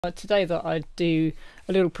Today that I do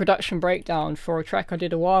a little production breakdown for a track I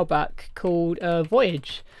did a while back called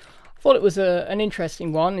Voyage. I thought it was an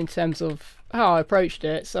interesting one in terms of how I approached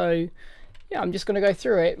it, so yeah, I'm just going to go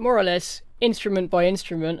through it more or less instrument by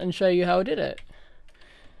instrument and show you how I did it.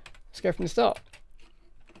 Let's go from the start.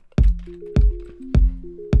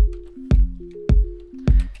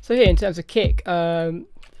 So here in terms of kick,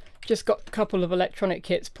 just got a couple of electronic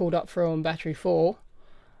kits pulled up from Battery 4.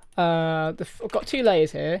 I've got two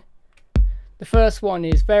layers here. The first one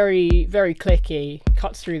is very clicky,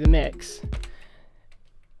 cuts through the mix.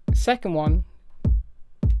 Second one,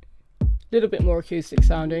 a little bit more acoustic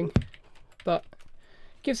sounding, but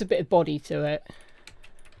gives a bit of body to it.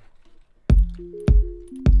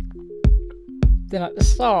 Then at the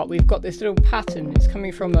start we've got this little pattern. It's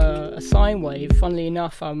coming from a sine wave. Funnily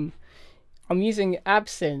enough, I'm using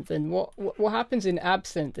Absinthe, and what happens in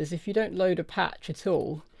Absinthe is if you don't load a patch at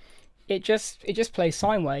all, it just plays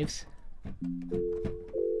sine waves.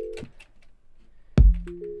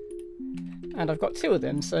 And I've got two of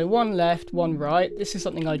them, so one left, one right. This is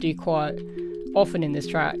something I do quite often in this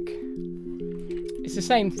track. It's the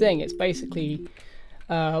same thing. It's basically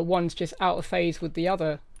one's just out of phase with the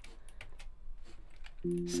other.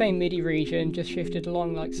 Same MIDI region, just shifted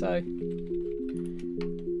along like so.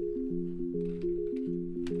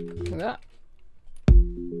 Look at that.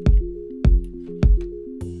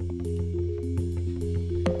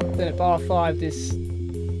 Then at bar 5 this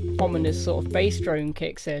ominous sort of bass drone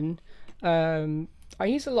kicks in. I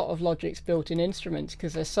use a lot of Logic's built-in instruments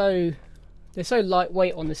because they're so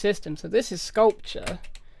lightweight on the system. So this is Sculpture,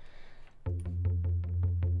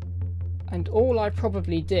 and all I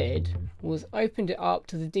probably did was opened it up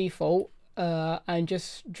to the default and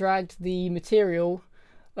just dragged the material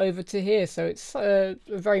over to here. So it's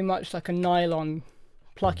very much like a nylon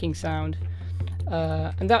plucking sound.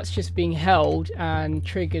 And that's just being held and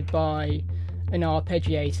triggered by an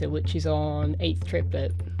arpeggiator, which is on 8th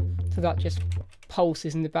triplet. So that just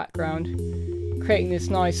pulses in the background, creating this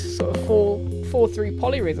nice sort of 4/3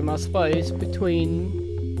 polyrhythm, I suppose,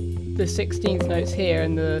 between the 16th notes here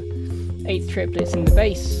and the 8th triplets in the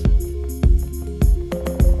bass.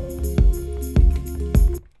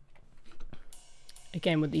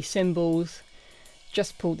 Again with these cymbals,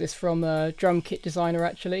 just pulled this from a drum kit designer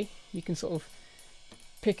actually. You can sort of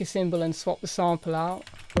pick a cymbal and swap the sample out.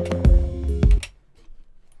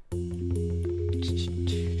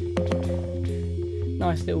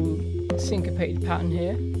 Nice little syncopated pattern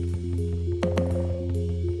here.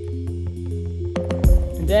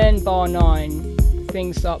 And then bar 9,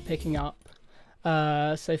 things start picking up.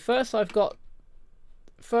 So firstly I've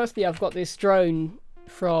got this drone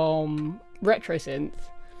from Retrosynth.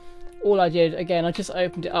 All I did, again, I just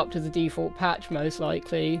opened it up to the default patch most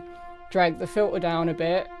likely. Drag the filter down a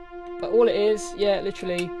bit, but all it is, yeah,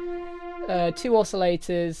 literally 2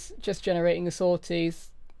 oscillators just generating a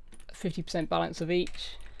sawtooth, 50% balance of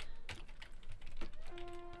each.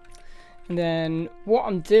 And then what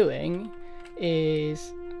I'm doing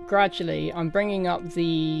is gradually I'm bringing up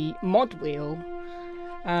the mod wheel,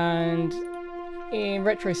 and in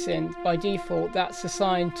Retrosynth by default that's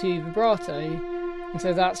assigned to vibrato, and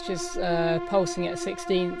so that's just pulsing at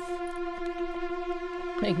 16th,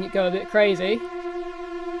 making it go a bit crazy.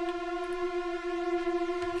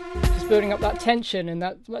 Just building up that tension, and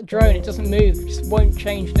that drone, it doesn't move, it just won't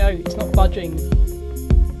change note, it's not budging.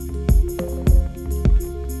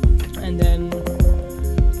 And then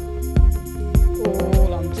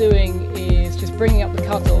all I'm doing is just bringing up the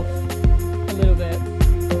cutoff a little bit.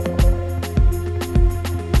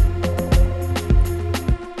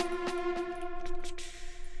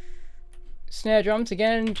 Snare drums,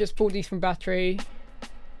 again, just pulled these from Battery.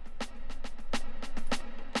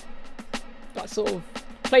 I sort of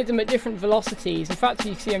played them at different velocities. In fact,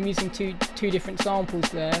 you can see I'm using two different samples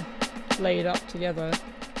there, laid up together.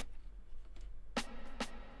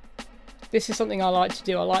 This is something I like to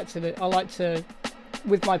do. I like to,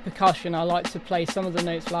 with my percussion, I like to play some of the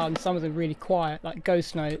notes loud and some of them really quiet, like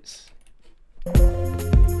ghost notes. And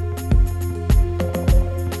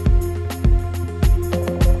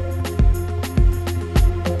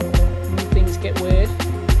things get weird.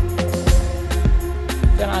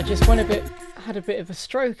 Then I just had a bit of a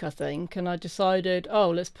stroke, I think, and I decided,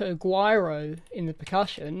 oh, let's put a gyro in the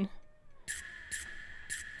percussion.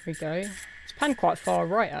 Here we go. It's panned quite far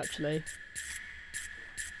right, actually.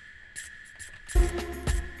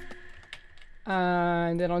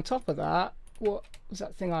 And then on top of that, what was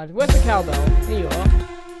that thing I did? Where's the cowbell? Here you are.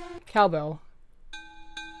 Cowbell.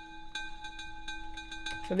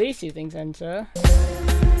 So these two things enter.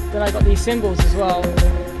 Then I got these cymbals as well.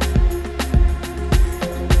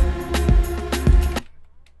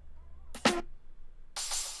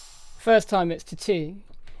 First time it's two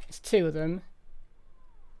of them,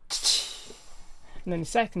 and then the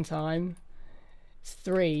second time it's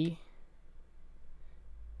 3.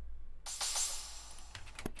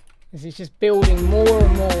 As it's just building more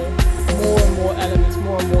and more elements,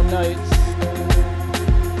 more and more notes,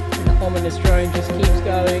 and the ominous drone just keeps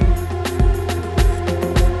going.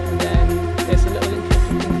 And then there's a little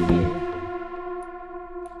interesting thing here.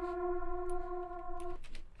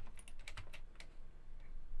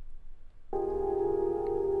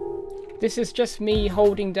 This is just me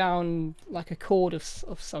holding down like a chord of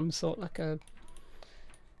some sort, like a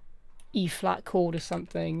E flat chord or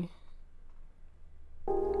something.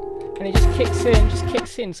 And it just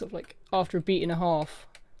kicks in sort of like after a beat and a half.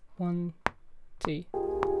 1, 2,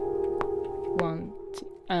 1, 2,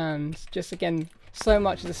 and just again, so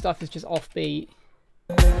much of the stuff is just offbeat.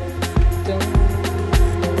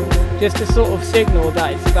 Just to sort of signal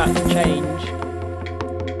that it's about to change.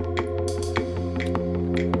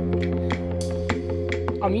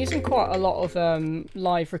 I'm using quite a lot of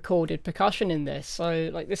live recorded percussion in this.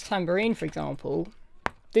 So like this tambourine, for example,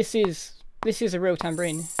 this is a real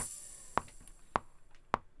tambourine.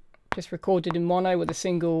 Just recorded in mono with a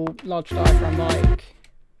single large diaphragm mic.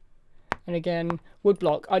 And again,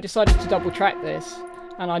 woodblock. I decided to double track this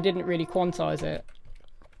and I didn't really quantize it.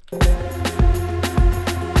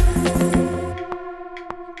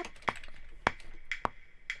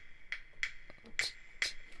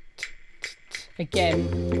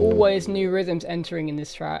 Again, always new rhythms entering in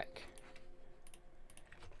this track.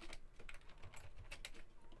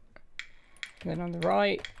 And then on the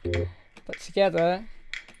right, but together,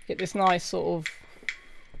 get this nice sort of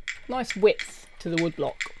nice width to the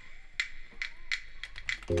woodblock.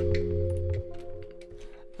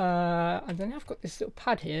 And then I've got this little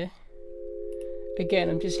pad here. Again,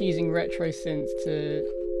 I'm just using retro synths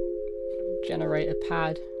to generate a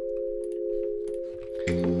pad.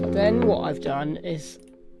 But then what I've done is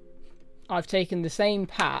I've taken the same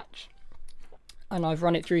patch and I've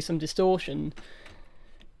run it through some distortion.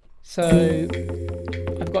 So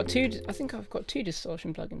I've got I think I've got 2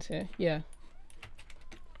 distortion plugins here, yeah.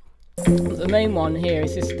 The main one here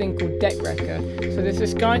is this thing called Electronica. So there's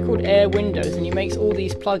this guy called Air Windows and he makes all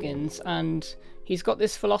these plugins, and he's got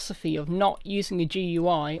this philosophy of not using a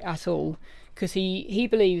GUI at all, because he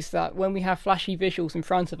believes that when we have flashy visuals in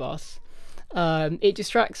front of us, it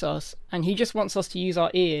distracts us, and he just wants us to use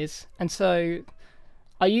our ears. And so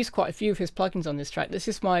I use quite a few of his plugins on this track. This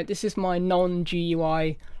is my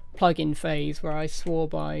non-GUI plugin phase, where I swore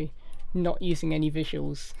by not using any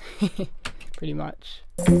visuals, pretty much.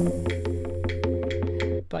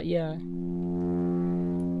 But yeah,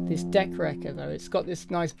 this Electronica though, it's got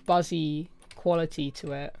this nice buzzy quality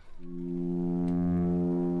to it.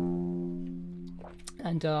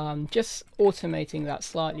 And just automating that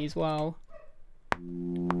slightly as well.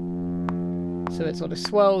 So it sort of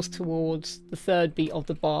swells towards the 3rd beat of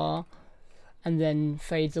the bar and then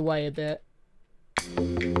fades away a bit.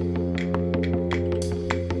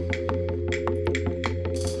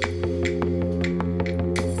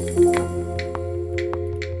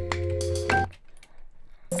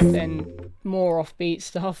 Then more offbeat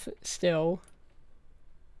stuff still.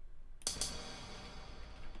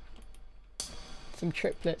 Some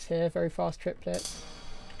triplets here, very fast triplets.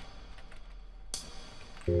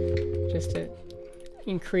 Just to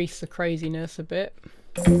increase the craziness a bit.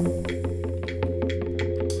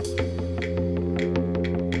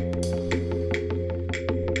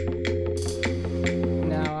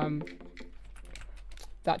 Now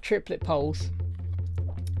that triplet pulse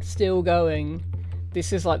still going.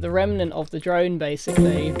 This is like the remnant of the drone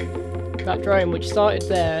basically. That drone, which started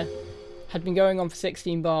there, had been going on for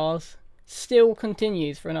 16 bars, still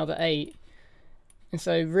continues for another 8. And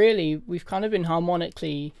so really we've kind of been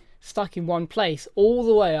harmonically stuck in one place all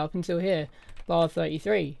the way up until here, bar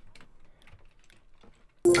 33.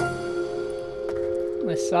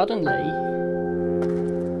 Where suddenly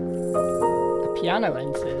a piano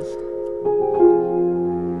enters.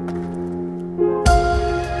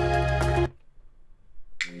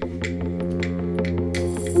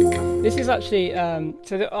 This is actually,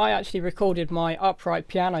 so that I actually recorded my upright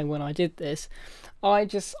piano when I did this. I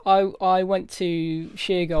went to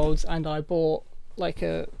Sheargold's and I bought like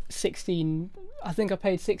a 16, I think I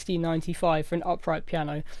paid $16.95 for an upright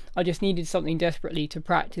piano. I just needed something desperately to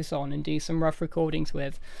practice on and do some rough recordings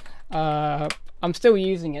with. I'm still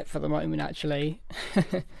using it for the moment actually.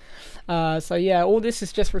 So yeah, all this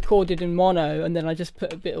is just recorded in mono, and then I just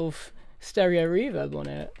put a bit of stereo reverb on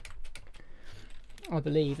it. I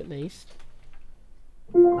believe, at least.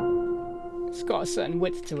 It's got a certain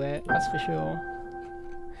width to it, that's for sure.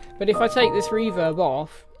 But if I take this reverb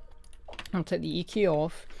off, I'll take the EQ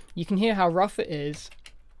off. You can hear how rough it is.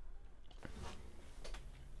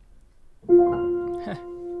 You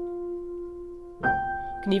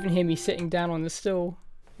can even hear me sitting down on the stool.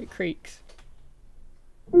 It creaks.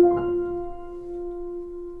 And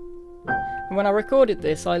when I recorded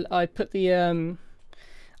this, I put the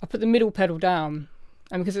middle pedal down,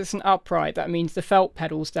 and because it's an upright, that means the felt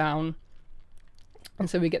pedal's down, and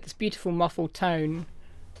so we get this beautiful muffled tone,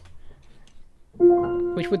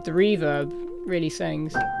 which with the reverb really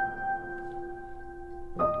sings.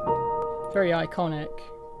 Very iconic.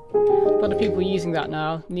 A lot of people are using that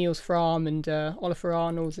now. Niels Fram and Oliver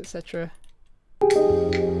Arnolds, etc.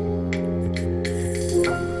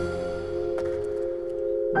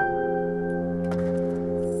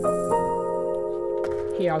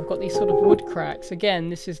 Here I've got these sort of wood cracks. Again,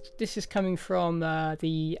 this is coming from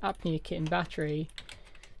the apnea kit and battery.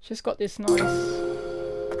 It's just got this nice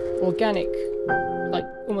organic, like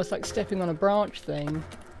almost like stepping on a branch thing.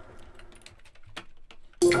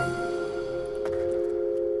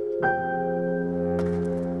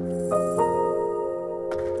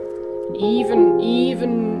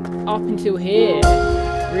 Even up until here,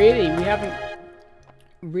 really, we haven't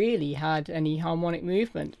really had any harmonic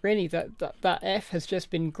movement. Really, that F has just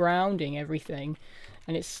been grounding everything,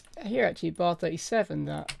 and it's here actually bar 37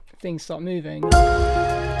 that things start moving, and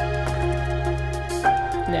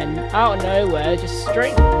then out of nowhere, just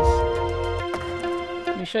strings.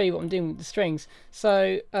 Let me show you what I'm doing with the strings.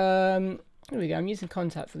 So here we go. I'm using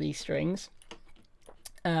Contact for these strings,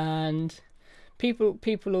 and people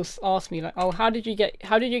will ask me like, oh, how did you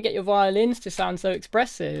get your violins to sound so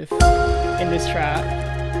expressive in this track?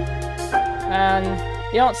 And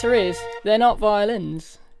the answer is they're not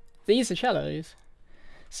violins, these are cellos.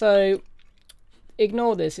 So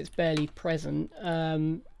ignore this, it's barely present.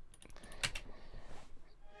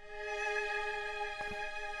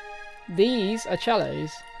 These are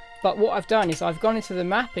cellos, but what I've done is I've gone into the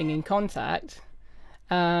mapping in Contact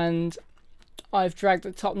and I've dragged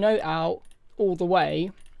the top note out all the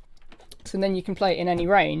way, so then you can play it in any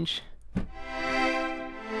range.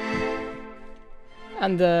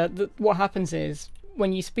 And what happens is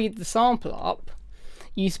when you speed the sample up,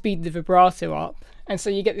 you speed the vibrato up, and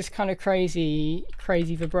so you get this kind of crazy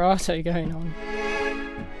vibrato going on.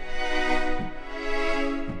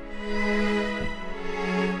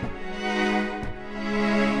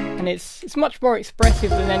 And it's much more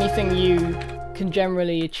expressive than anything you can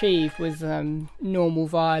generally achieve with normal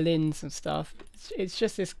violins and stuff. It's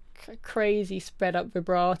just this crazy sped up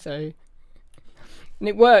vibrato, and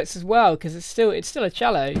it works as well because it's still a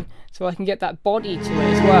cello, so I can get that body to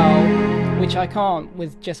it as well, which I can't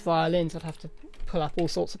with just violins. I'd have to pull up all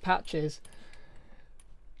sorts of patches.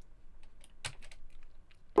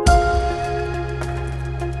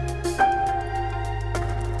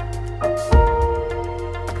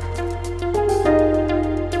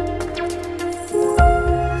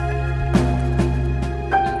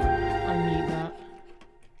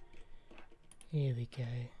 Here we go.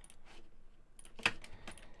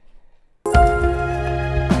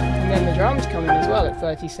 And then the drums come in as well at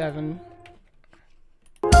 37.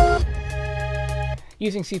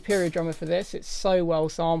 Using Superior Drummer for this, it's so well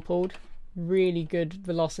sampled. Really good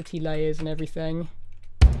velocity layers and everything.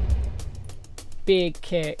 Big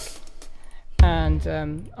kick. And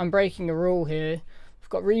I'm breaking a rule here. I've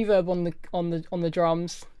got reverb on the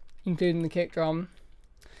drums, including the kick drum.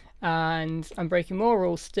 And I'm breaking more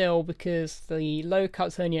rules still because the low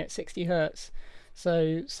cut's only at 60 Hz.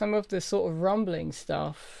 So some of the sort of rumbling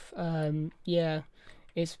stuff, yeah,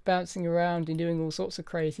 it's bouncing around and doing all sorts of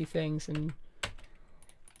crazy things, and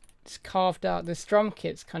it's carved out. This drum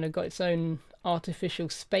kit's kind of got its own artificial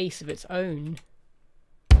space of its own.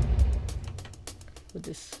 With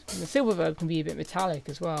this, the Silververb can be a bit metallic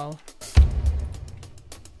as well.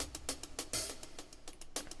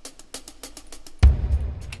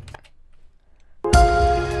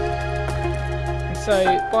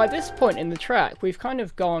 So by this point in the track, we've kind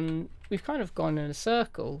of gone in a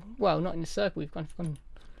circle. Well, not in a circle. We've kind of gone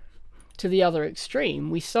to the other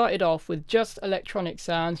extreme. We started off with just electronic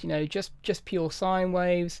sounds, you know, just pure sine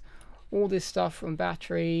waves, all this stuff from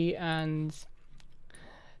battery, and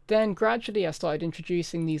then gradually I started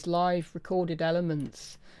introducing these live recorded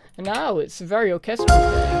elements, and now it's a very orchestral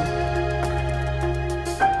thing.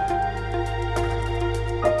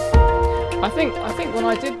 I think when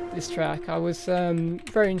I did this track, I was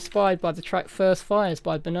very inspired by the track First Fires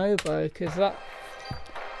by Bonobo, because that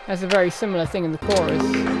has a very similar thing in the chorus.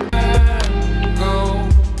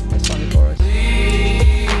 Let's find the chorus.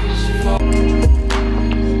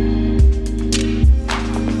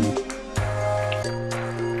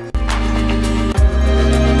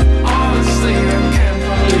 All the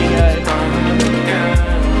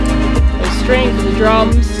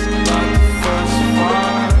drums.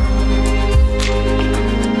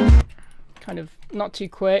 Kind of not too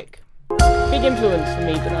quick. Big influence for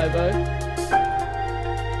me, Bonobo.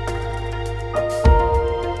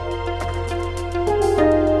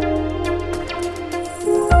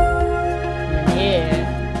 And then here,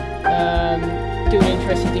 doing an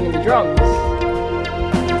interesting thing in the drums.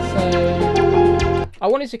 So I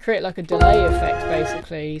wanted to create like a delay effect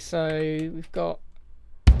basically. So we've got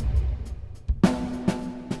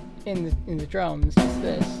in the drums just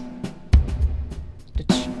this.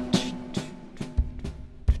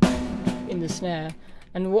 In the snare,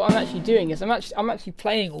 and what I'm actually doing is I'm actually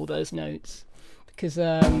playing all those notes, because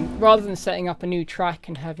rather than setting up a new track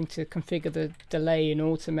and having to configure the delay and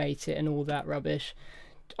automate it and all that rubbish,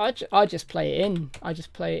 I just play it in. I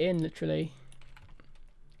just play it in literally.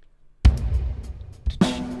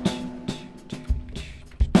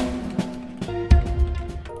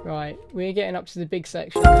 Right, we're getting up to the big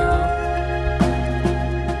section now.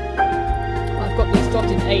 I've got these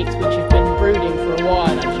dotted 8s which have been brooding for a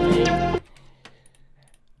while actually.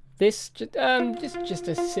 This just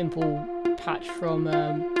a simple patch from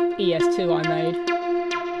ES2 I made,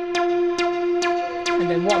 and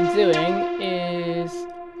then what I'm doing is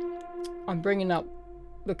I'm bringing up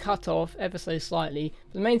the cutoff ever so slightly.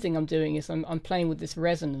 The main thing I'm doing is I'm playing with this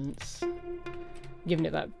resonance, giving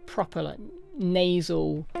it that proper like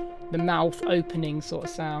nasal, the mouth opening sort of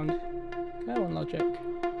sound. Go on, Logic.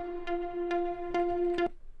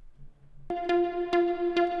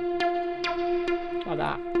 Like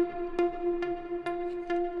that.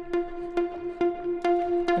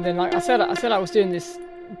 And then, like I said I was doing this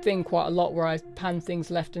thing quite a lot where I pan things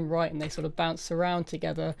left and right and they sort of bounce around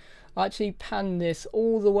together. I actually pan this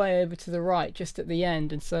all the way over to the right just at the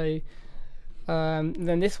end, and so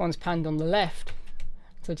then this one's panned on the left.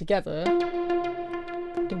 So together,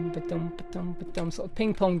 sort of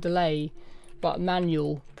ping pong delay, but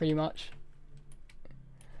manual pretty much.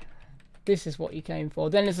 This is what you came for.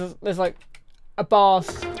 Then there's like a bar,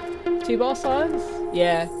 2 bar silence.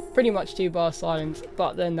 Yeah, pretty much 2 bar silence,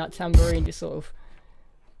 but then that tambourine just sort of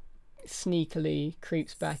sneakily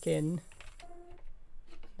creeps back in.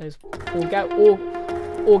 Those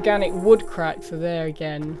organic wood cracks are there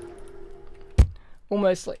again.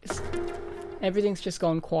 Almost like everything's just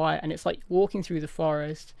gone quiet, and it's like walking through the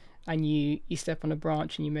forest and you step on a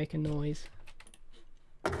branch and you make a noise.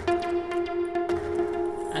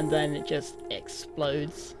 And then it just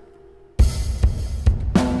explodes.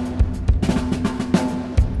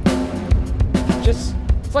 It's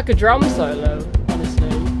like a drum solo, honestly.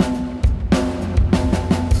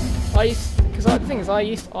 Because the thing is,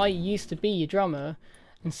 I used to be a drummer,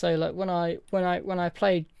 and so like when I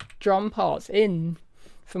played drum parts in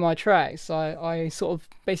for my tracks, I sort of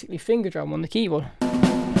basically finger drum on the keyboard.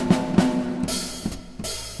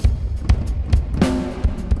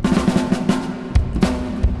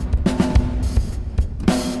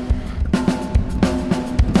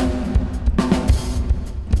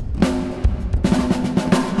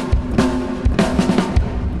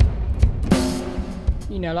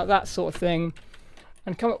 You know, like that sort of thing,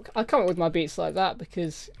 and I come up with my beats like that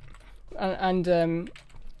because, and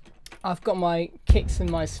I've got my kicks and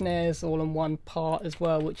my snares all on one part as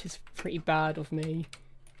well, which is pretty bad of me.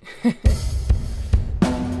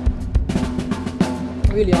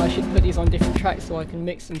 Really, I should put these on different tracks so I can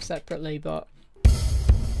mix them separately, but I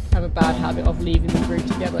have a bad habit of leaving them grouped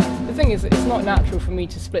together. The thing is, it's not natural for me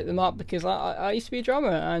to split them up because I used to be a drummer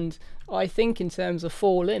and I think in terms of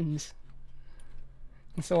 4 limbs.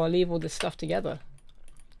 And so I leave all this stuff together.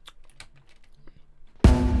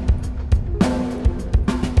 And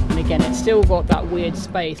again, it's still got that weird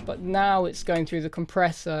space, but now it's going through the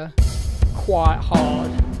compressor quite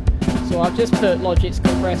hard. So I've just put Logic's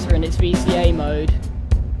compressor in its VCA mode.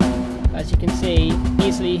 As you can see,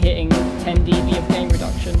 easily hitting 10 dB of gain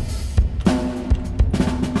reduction.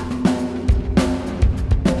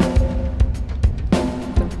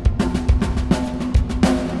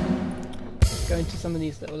 Go into some of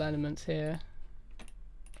these little elements here.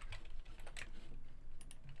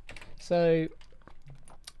 So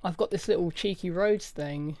I've got this little cheeky Rhodes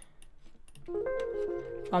thing.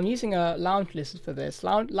 I'm using a Lounge Lizard for this.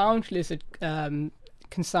 Lounge Lizard can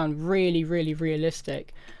sound really, really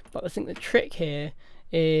realistic, but I think the trick here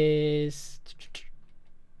is a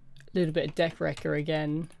little bit of Deck Wrecker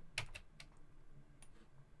again.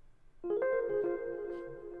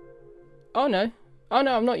 Oh no. Oh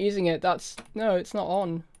no, I'm not using it. No, it's not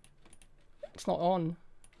on. It's not on.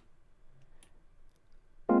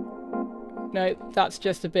 No, that's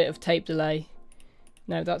just a bit of tape delay.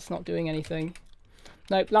 No, that's not doing anything.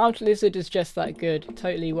 No, Lounge Lizard is just that good.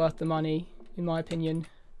 Totally worth the money. in my opinion.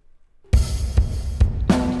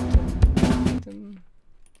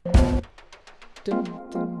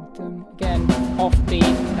 Again, offbeat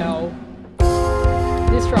as hell.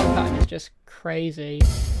 This drum pattern is just crazy.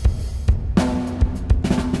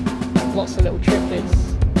 Lots of little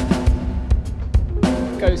triplets,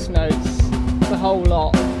 ghost notes, the whole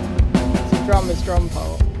lot. It's a drummer's drum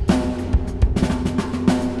part.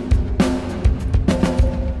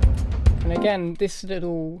 And again, this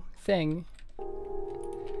little thing,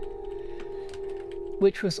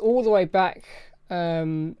 which was all the way back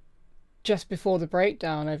just before the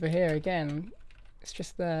breakdown over here again, it's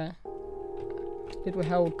just there. It was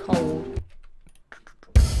held cold.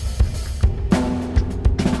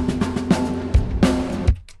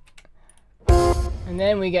 And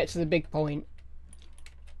then we get to the big point.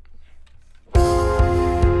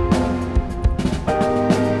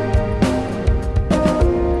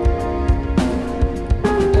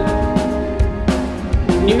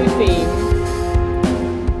 New theme.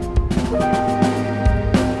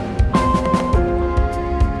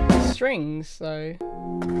 Strings, so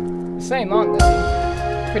the same, aren't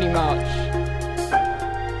they? Pretty much.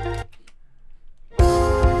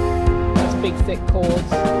 That's big thick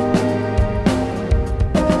chords.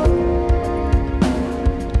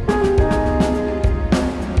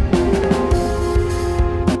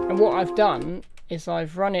 And what I've done is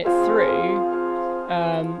I've run it through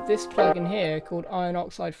this plugin here called Iron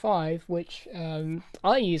Oxide 5, which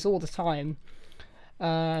I use all the time.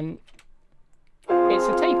 It's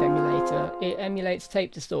a tape emulator. It emulates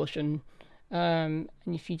tape distortion, and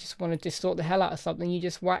if you just want to distort the hell out of something, you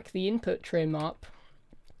just whack the input trim up,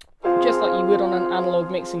 just like you would on an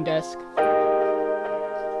analog mixing desk.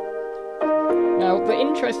 Now, the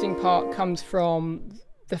interesting part comes from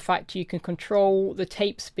the fact you can control the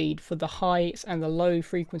tape speed for the high and the low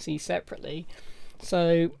frequencies separately.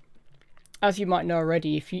 So, as you might know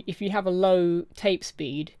already, if you have a low tape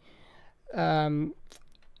speed,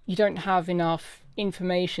 you don't have enough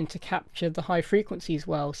information to capture the high frequencies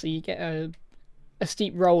well, so you get a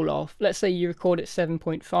steep roll off. Let's say you record at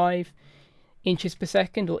 7.5 inches per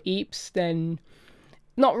second or EEPs, then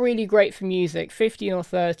not really great for music. 15 or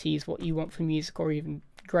 30 is what you want for music, or even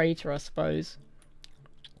greater, I suppose.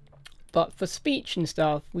 But for speech and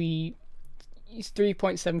stuff, we use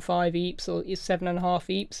 3.75 EEPs or 7.5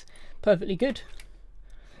 EEPs, perfectly good.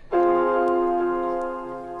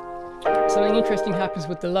 Something interesting happens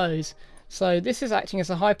with the lows. So this is acting as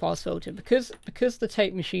a high pass filter because the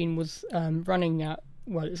tape machine was running at,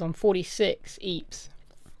 well, it was on 46 EEPs.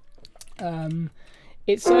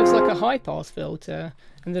 It serves like a high pass filter,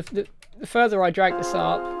 and the further I drag this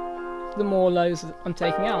up, the more lows I'm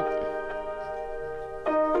taking out.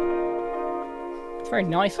 It's a very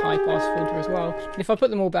nice high pass filter as well. And if I put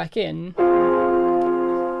them all back in,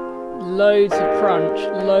 loads of crunch,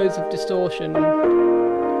 loads of distortion.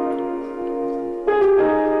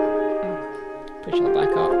 Push that back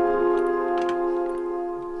up.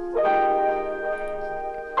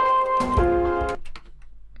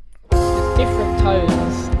 There's different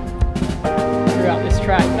tones throughout this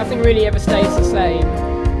track. Nothing really ever stays the same.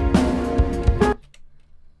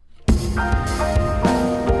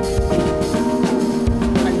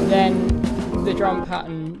 And then the drum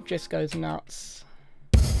pattern just goes nuts.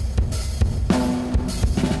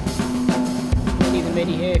 See the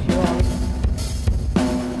MIDI here if you want.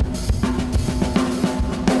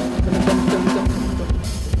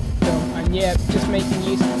 And yeah, just making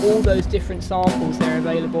use of all those different samples that are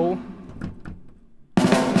available.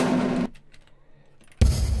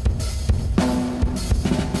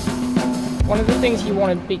 One of the things you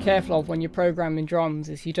want to be careful of when you're programming drums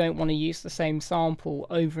is you don't want to use the same sample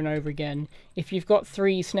over and over again. If you've got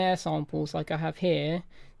 3 snare samples like I have here,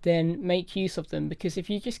 then make use of them, because if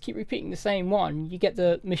you just keep repeating the same one, you get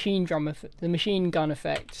the machine gun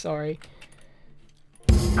effect, sorry.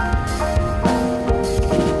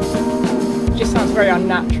 It just sounds very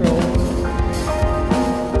unnatural.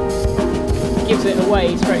 It gives it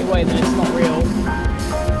away straight away that it's not real.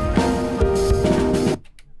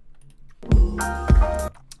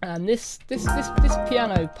 And this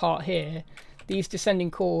piano part here, these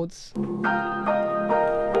descending chords,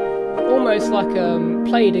 almost like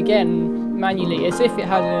played again manually, as if it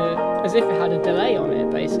had a delay on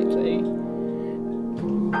it, basically.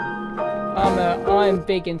 I'm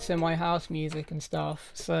big into my house music and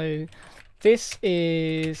stuff, so this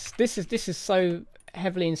is so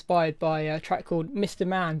heavily inspired by a track called Mr.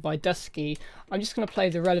 Man by Dusky. I'm just going to play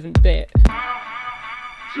the relevant bit.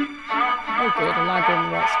 Oh good, I landed in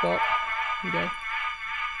the right spot. Here we go.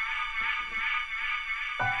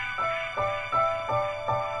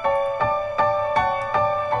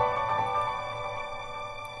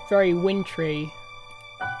 very wintry.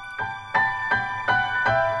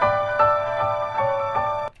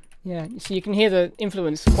 Yeah, so you can hear the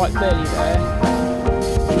influence quite clearly there.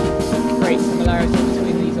 Great similarity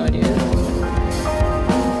between these ideas.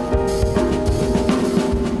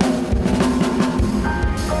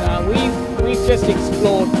 Now we've just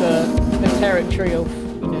explored the territory of,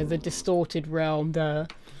 you know, the distorted realm there,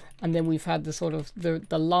 and then we've had the sort of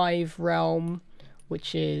the live realm,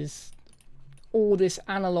 which is all this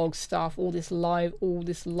analog stuff, all this live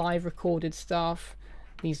recorded stuff.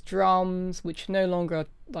 These drums, which no longer are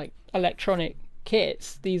like electronic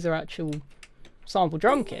kits, these are actual sample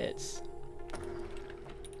drum kits.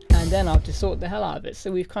 And then I've distorted the hell out of it. So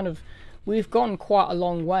we've gone quite a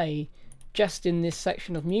long way just in this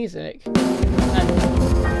section of music. And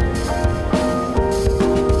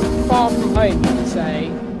far from home, you could say.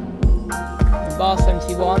 And Bar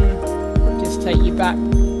 71 just take you back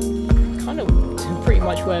kind of to pretty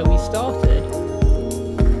much where we started.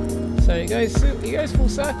 So it goes full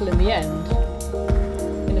circle in the end,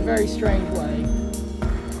 in a very strange way.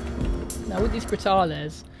 Now with these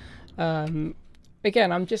gritales,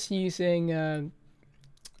 again, I'm just using an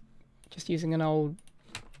old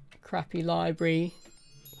crappy library,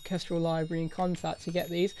 orchestral library in Kontakt to get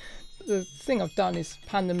these. The thing I've done is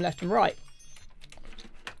pan them left and right.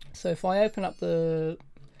 So if I open up in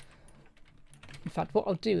fact what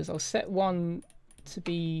I'll do is I'll set one to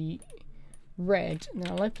be red, and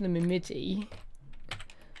then I'll open them in MIDI,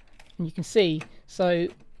 and you can see, so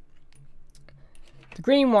the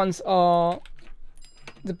green ones are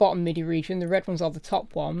the bottom MIDI region, the red ones are the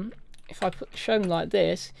top one. If I show them like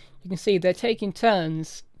this, you can see they're taking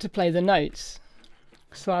turns to play the notes.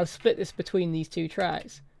 So I'll split this between these two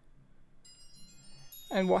tracks,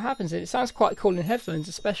 and what happens is, it sounds quite cool in headphones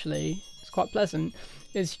especially, it's quite pleasant,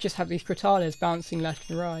 is you just have these gritales bouncing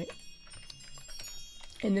left and right.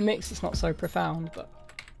 In the mix it's not so profound, but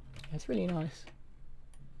yeah, it's really nice.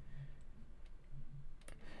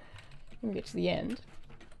 When we get to the end,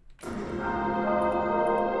 oh,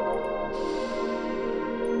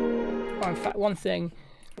 in fact, one thing,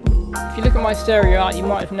 if you look at my stereo out, you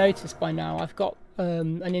might have noticed by now I've got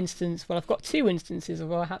an instance, well, I've got two instances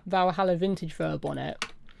of a Valhalla vintage verb on it,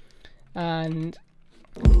 and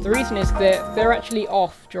the reason is that they're actually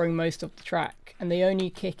off during most of the track, and they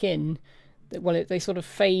only kick in, well, they sort of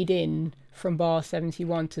fade in from bar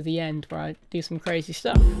 71 to the end, where I do some crazy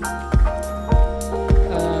stuff.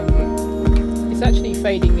 It's actually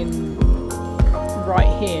fading in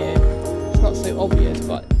right here. It's not so obvious,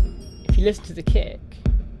 but if you listen to the kick,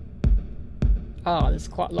 there's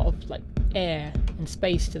quite a lot of like air and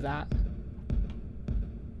space to that,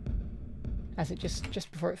 as it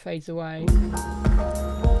just before it fades away. And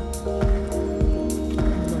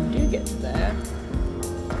when we do get to there,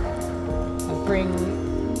 I bring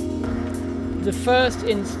the first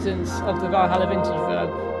instance of the Valhalla vintage verb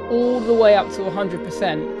all the way up to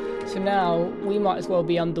 100%. So now we might as well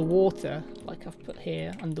be underwater, like I've put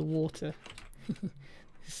here, underwater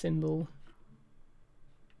symbol.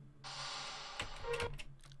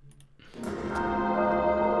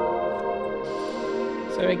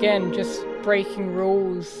 So again, just breaking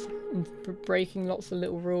rules, and breaking lots of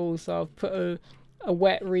little rules. So I've put a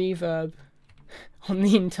wet reverb on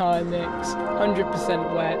the entire mix,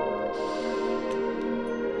 100% wet.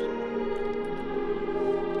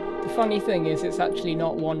 The funny thing is, it's actually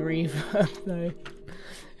not one reverb though.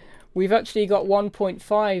 We've actually got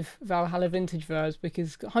 1.5 Valhalla vintage verbs,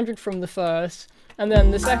 because 100 from the first, and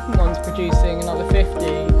then the second one's producing another 50.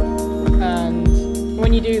 And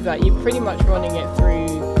when you do that, you're pretty much running it through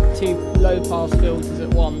two low-pass filters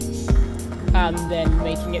at once, and then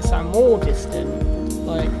making it sound more distant.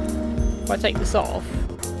 Like, if I take this off,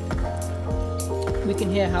 we can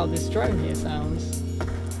hear how this drone here sounds.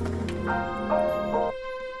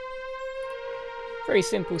 Very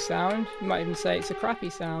simple sound. You might even say it's a crappy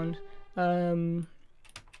sound. I'll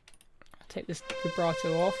take this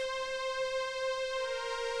vibrato off.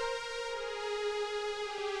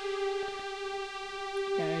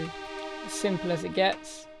 As simple as it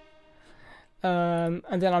gets. And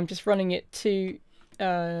then I'm just running it to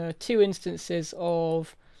two instances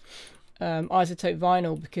of isotope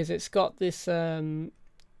vinyl, because it's got this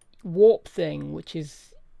warp thing, which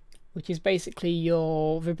is basically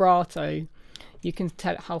your vibrato. You can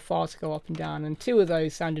tell it how far to go up and down, and two of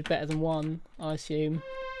those sounded better than one, I assume.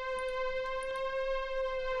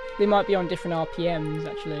 They might be on different RPMs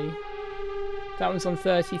actually. That one's on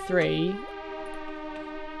 33.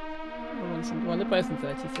 Well, they're both on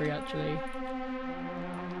 33 actually.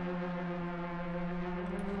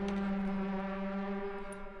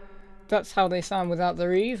 That's how they sound without the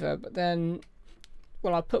reverb, but then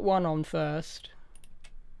well, I'll put one on first.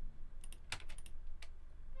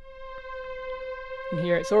 And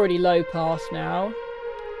here it's already low pass now.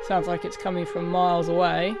 Sounds like it's coming from miles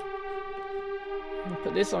away. I'll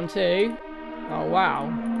put this on too. Oh wow.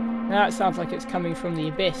 Now it sounds like it's coming from the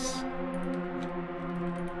abyss.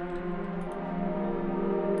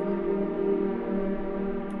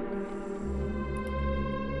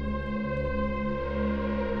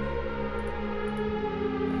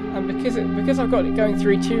 And because I've got it going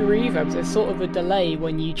through 2 reverbs, there's sort of a delay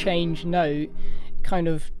when you change note. It kind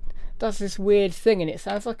of does this weird thing and it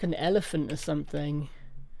sounds like an elephant or something.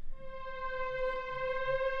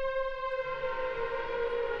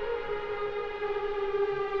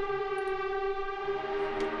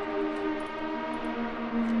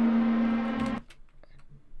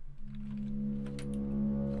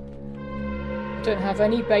 I don't have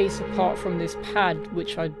any bass apart from this pad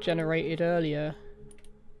which I generated earlier.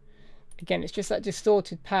 Again, it's just that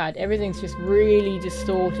distorted pad. Everything's just really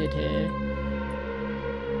distorted here.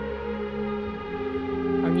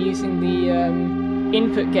 I'm using the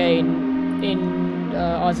input gain in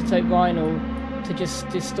isotope vinyl to just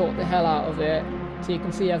distort the hell out of it. So you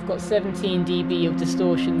can see I've got 17 dB of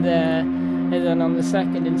distortion there, and then on the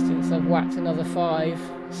second instance I've whacked another 5.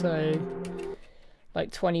 So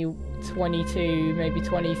like 20, 22, maybe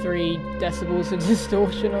 23 decibels of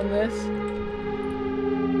distortion on this.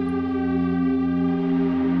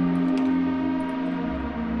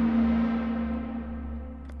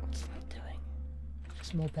 What's that doing?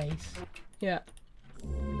 Just more bass. Yeah.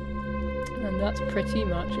 And that's pretty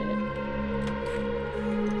much it.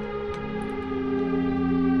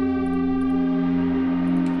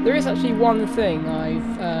 There is actually one thing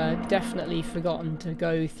I've definitely forgotten to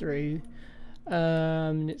go through.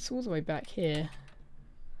 It's all the way back here.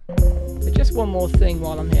 But just one more thing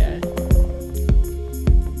while I'm here.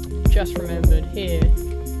 Just remembered here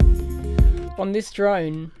on this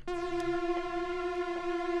drone.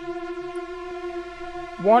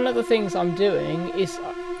 One of the things I'm doing is,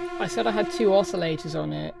 I said I had 2 oscillators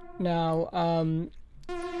on it. Now I'm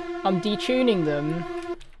detuning them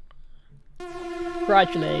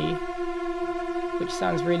gradually, which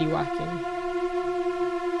sounds really wacky.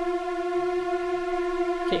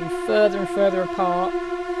 Getting further and further apart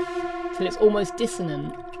till it's almost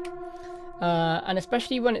dissonant. And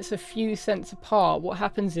especially when it's a few cents apart, what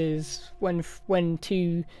happens is when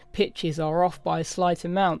 2 pitches are off by a slight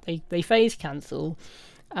amount, they phase cancel,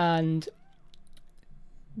 and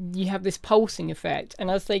you have this pulsing effect. And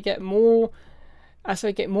as they get more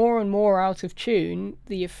and more out of tune,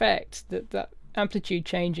 the effect that amplitude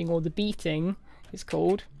changing, or the beating it's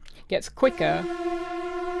called, gets quicker.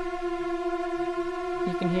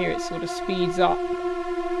 You can hear it sort of speeds up.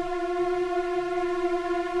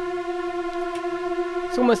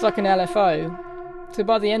 It's almost like an LFO. So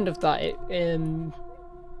by the end of that, it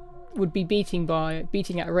would be beating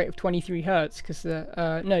at a rate of 23 hertz, because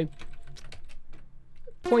no,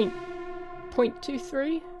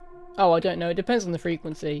 0.23. Oh, I don't know. It depends on the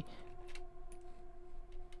frequency.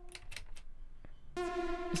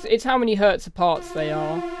 It's how many hertz apart they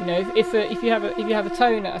are. You know, if you have a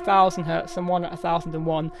tone at 1000 hertz and one at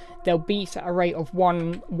 1001, they'll beat at a rate of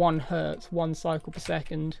 1 hertz, 1 cycle per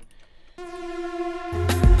second. Yeah.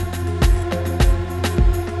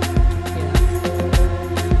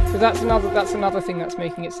 So that's another thing that's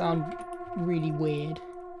making it sound really weird.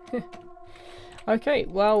 Okay,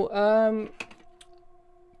 well,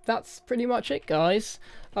 that's pretty much it, guys.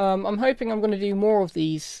 I'm hoping I'm going to do more of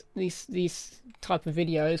these type of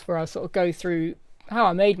videos where I sort of go through how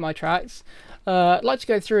I made my tracks. I'd like to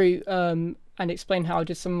go through and explain how I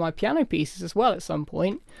did some of my piano pieces as well at some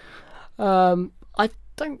point. I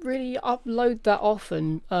don't really upload that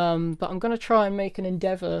often, but I'm going to try and make an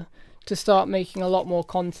endeavour to start making a lot more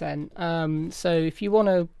content. So if you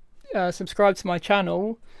want to subscribe to my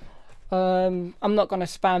channel, I'm not going to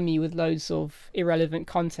spam you with loads of irrelevant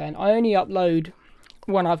content. I only upload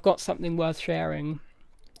when I've got something worth sharing.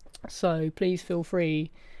 So please feel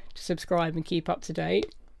free to subscribe and keep up to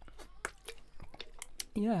date.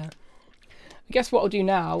 Yeah. I guess what I'll do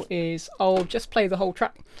now is I'll just play the whole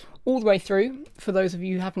track all the way through for those of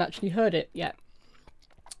you who haven't actually heard it yet.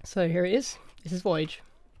 So here it is. This is Voyage.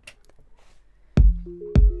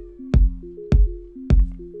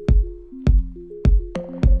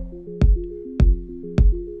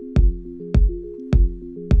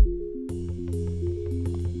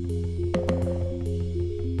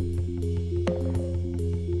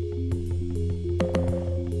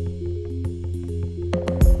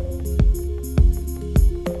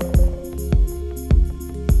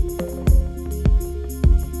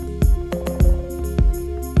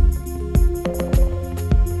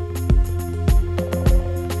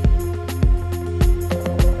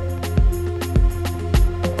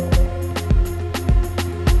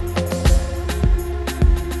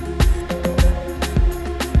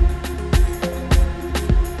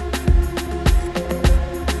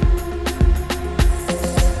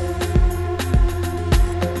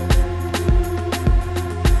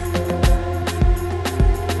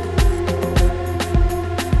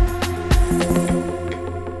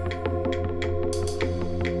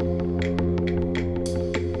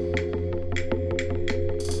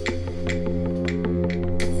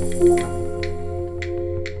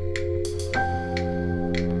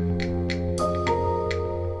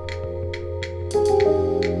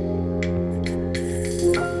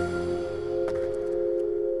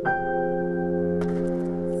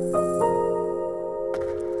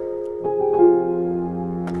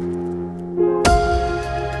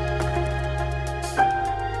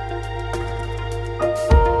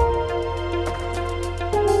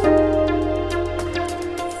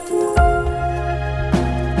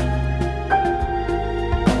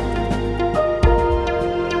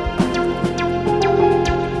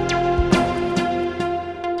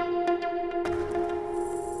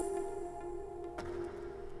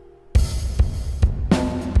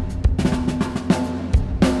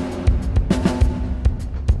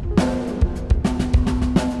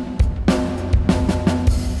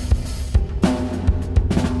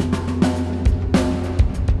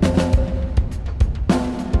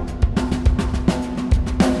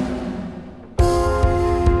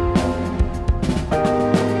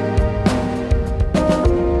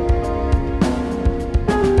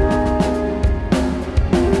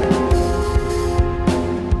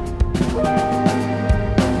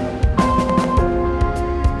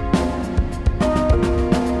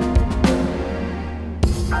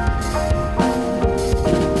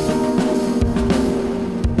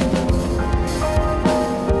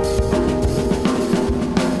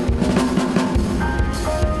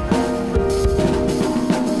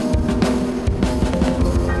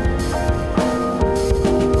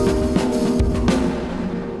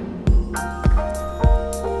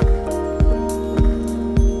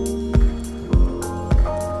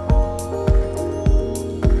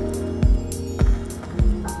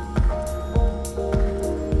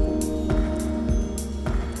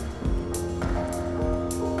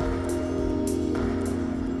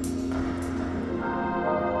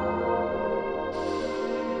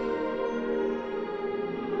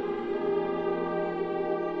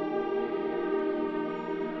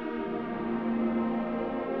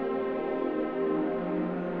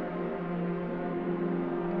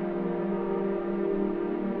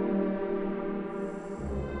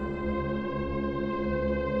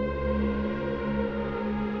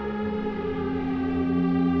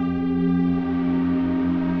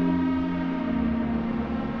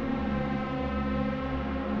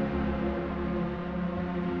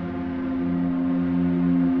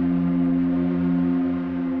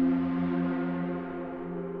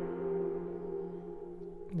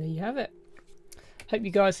 have it. Hope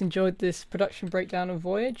you guys enjoyed this production breakdown of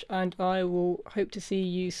Voyage, and I will hope to see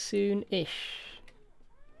you soon-ish.